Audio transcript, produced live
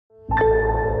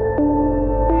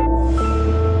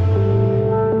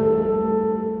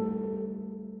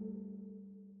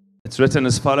It's written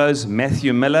as follows: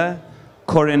 Mathew Miller,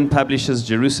 Koren publishes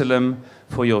Jerusalem,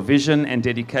 for your vision and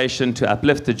dedication to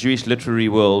uplift the Jewish literary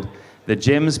world. The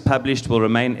gems published will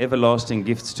remain everlasting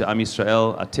gifts to Am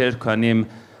Yisrael. Ater Kohanim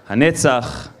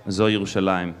Hanetzach Zo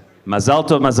Yerushalayim. Mazal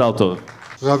tov, mazal tov.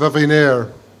 Rav Aviner,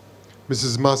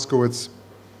 Mrs. Moskowitz,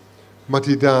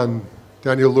 Mati Dan,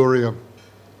 Daniel Luria,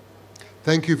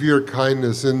 thank you for your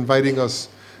kindness in inviting us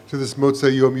to this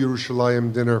Motzei Yom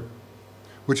Yerushalayim dinner,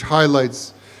 which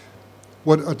highlights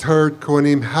what Ater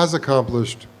Kohanim has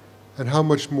accomplished and how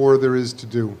much more there is to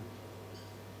do.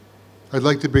 I'd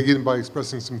like to begin by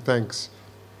expressing some thanks.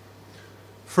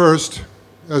 First,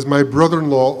 as my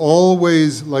brother-in-law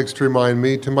always likes to remind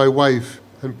me, to my wife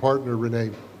and partner,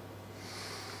 Renee.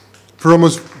 For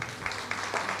almost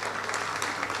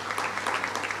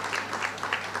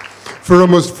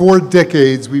 4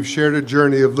 decades, we've shared a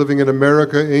journey of living in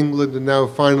America, England, and now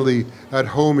finally at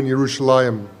home in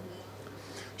Yerushalayim.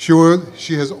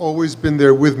 She has always been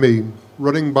there with me,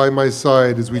 running by my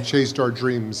side as we chased our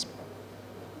dreams.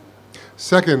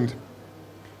 Second,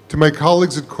 to my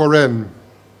colleagues at Koren,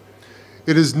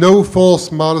 it is no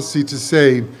false modesty to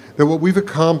say that what we've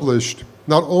accomplished,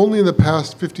 not only in the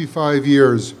past 55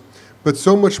 years, but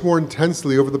so much more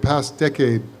intensely over the past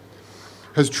decade,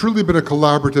 has truly been a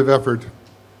collaborative effort.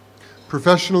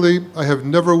 Professionally, I have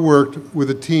never worked with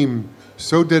a team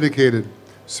so dedicated,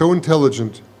 so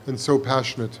intelligent, and so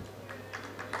passionate.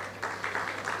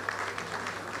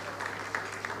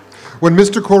 When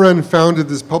Mr. Koren founded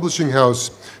this publishing house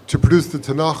to produce the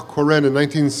Tanakh Koren in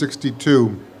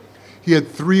 1962, he had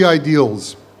 3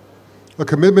 ideals: a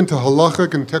commitment to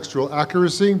halachic and textual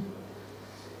accuracy,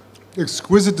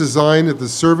 exquisite design at the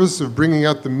service of bringing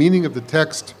out the meaning of the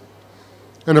text,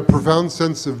 and a profound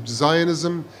sense of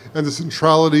Zionism and the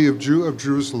centrality of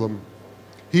Jerusalem.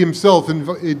 He himself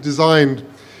designed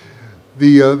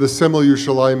the Semel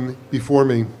Yerushalayim before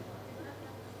me.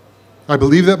 I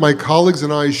believe that my colleagues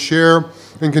and I share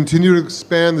and continue to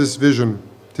expand this vision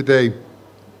today.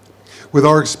 With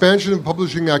our expansion of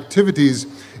publishing activities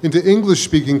into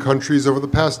English-speaking countries over the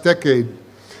past decade,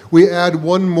 we add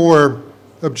one more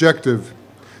objective: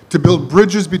 to build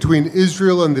bridges between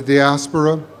Israel and the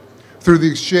diaspora through the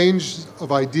exchange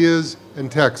of ideas and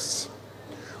texts.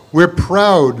 We're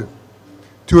proud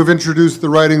to have introduced the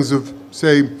writings of,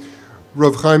 say,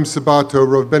 Rav Chaim Sabato,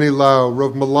 Rav Benny Lau,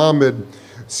 Rav Melamed,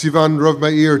 Sivan Rav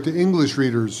Meir to English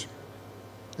readers.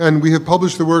 And we have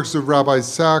published the works of Rabbi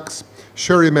Sachs,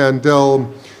 Sherry Mandel,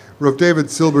 Rav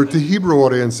David Silber to Hebrew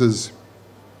audiences.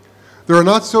 There are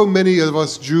not so many of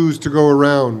us Jews to go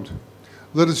around.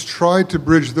 Let us try to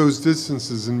bridge those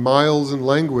distances in miles and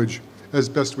language as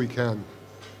best we can.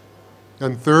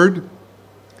 And third,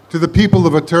 to the people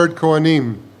of Ater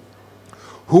Kohanim,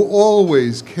 who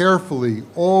always carefully,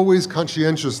 always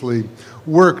conscientiously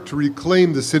work to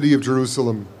reclaim the city of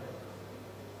Jerusalem.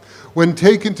 When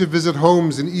taken to visit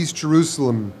homes in East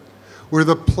Jerusalem, where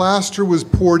the plaster was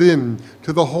poured in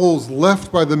to the holes left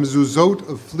by the mezuzot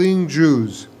of fleeing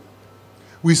Jews,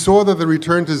 we saw that the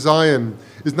return to Zion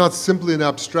is not simply an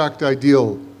abstract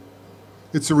ideal.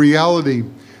 It's a reality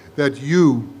that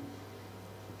you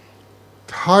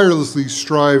tirelessly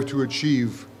strive to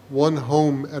achieve, one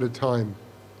home at a time.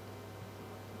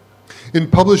 In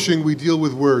publishing, we deal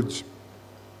with words,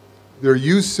 their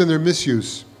use and their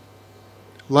misuse.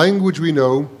 Language, we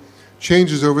know,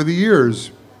 changes over the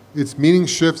years. Its meaning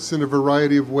shifts in a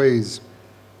variety of ways.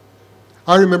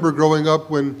 I remember growing up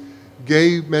when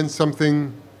gay meant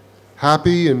something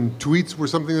happy and tweets were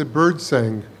something that birds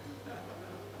sang.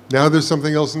 Now there's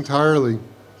something else entirely.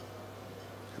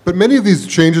 But many of these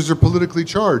changes are politically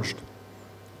charged.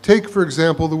 Take, for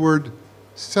example, the word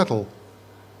settle.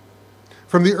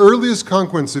 From the earliest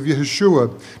conquest of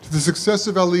Yeshua to the success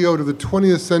of Aliyot of the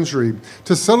 20th century,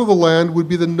 to settle the land would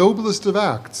be the noblest of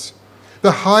acts,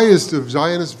 the highest of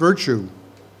Zionist virtue.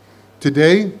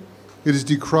 Today, it is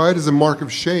decried as a mark of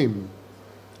shame.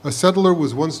 A settler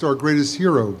was once our greatest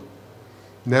hero.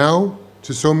 Now,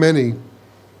 to so many,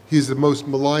 he is the most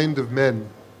maligned of men.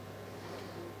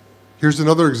 Here's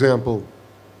another example: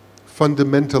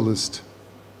 fundamentalist.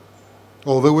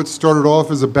 Although it started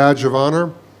off as a badge of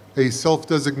honor, a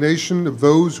self-designation of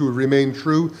those who remain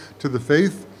true to the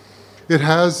faith, it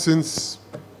has, since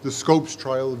the Scopes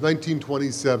trial of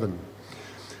 1927,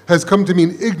 has come to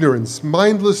mean ignorance,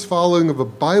 mindless following of a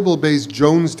Bible-based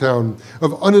Jonestown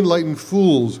of unenlightened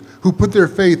fools who put their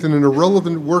faith in an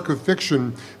irrelevant work of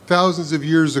fiction thousands of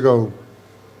years ago.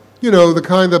 You know, the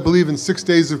kind that believe in 6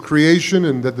 days of creation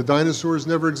and that the dinosaurs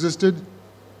never existed.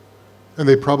 And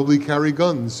they probably carry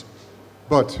guns.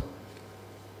 But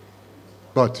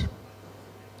the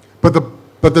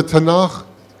Tanakh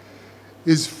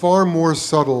is far more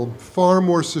subtle, far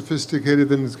more sophisticated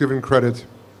than is given credit.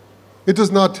 It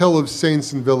does not tell of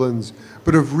saints and villains,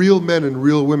 but of real men and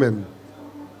real women.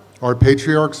 Our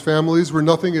patriarchs' families were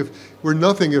nothing if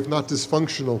not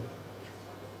dysfunctional.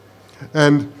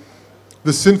 And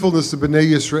the sinfulness of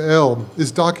Bnei Yisrael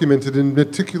is documented in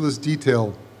meticulous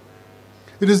detail.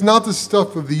 It is not the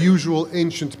stuff of the usual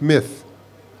ancient myth.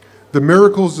 The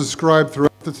miracles described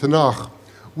throughout the Tanakh,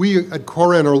 we at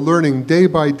Koren are learning day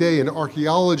by day in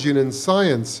archaeology and in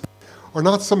science, are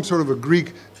not some sort of a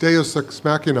Greek deus ex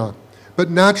machina,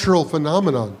 but natural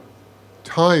phenomenon,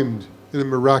 timed in a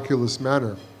miraculous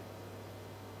manner.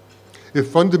 If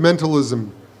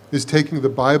fundamentalism is taking the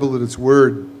Bible at its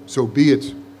word, so be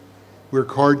it. We're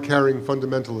card-carrying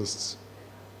fundamentalists.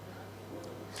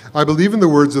 I believe in the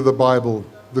words of the Bible,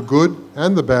 the good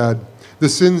and the bad, the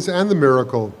sins and the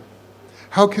miracle.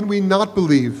 How can we not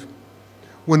believe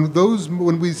when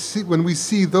we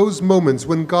see those moments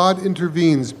when God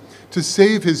intervenes to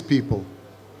save his people?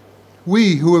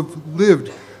 We who have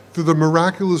lived through the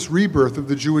miraculous rebirth of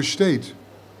the Jewish state.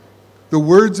 The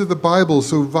words of the Bible,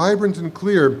 so vibrant and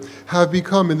clear, have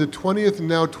become in the 20th and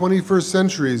now 21st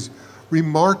centuries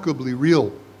remarkably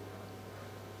real.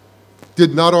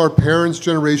 Did not our parents'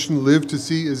 generation live to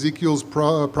see Ezekiel's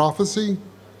prophecy?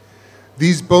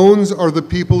 These bones are the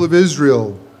people of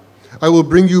Israel. I will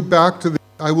bring you back to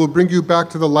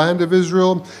the land of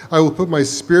Israel. I will put my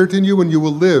spirit in you and you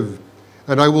will live,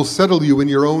 and I will settle you in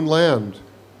your own land.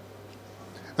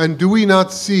 And do we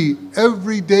not see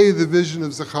every day the vision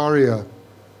of Zechariah?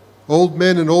 Old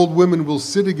men and old women will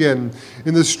sit again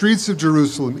in the streets of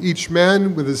Jerusalem, each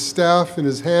man with his staff in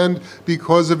his hand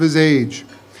because of his age.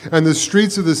 And the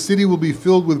streets of the city will be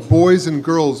filled with boys and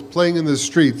girls playing in the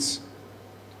streets.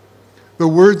 The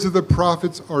words of the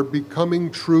prophets are becoming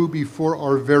true before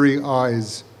our very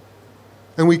eyes,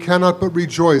 and we cannot but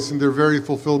rejoice in their very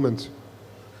fulfillment.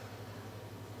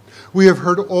 We have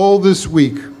heard all this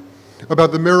week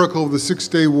about the miracle of the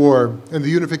Six-Day War and the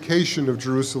unification of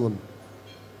Jerusalem.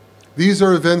 These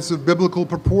are events of biblical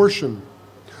proportion,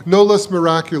 no less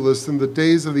miraculous than the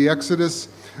days of the Exodus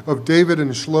of David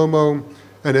and Shlomo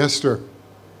and Esther.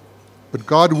 But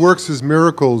God works his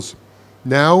miracles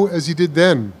now as he did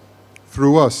then,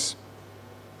 through us.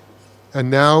 And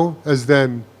now, as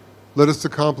then, let us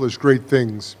accomplish great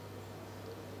things.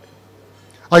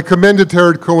 I commend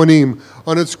Ateret Kohanim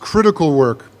on its critical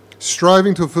work,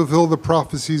 striving to fulfill the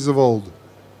prophecies of old.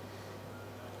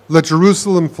 Let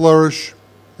Jerusalem flourish,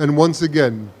 and once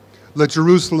again, let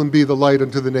Jerusalem be the light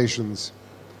unto the nations.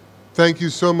 Thank you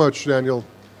so much, Daniel.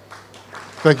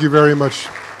 Thank you very much.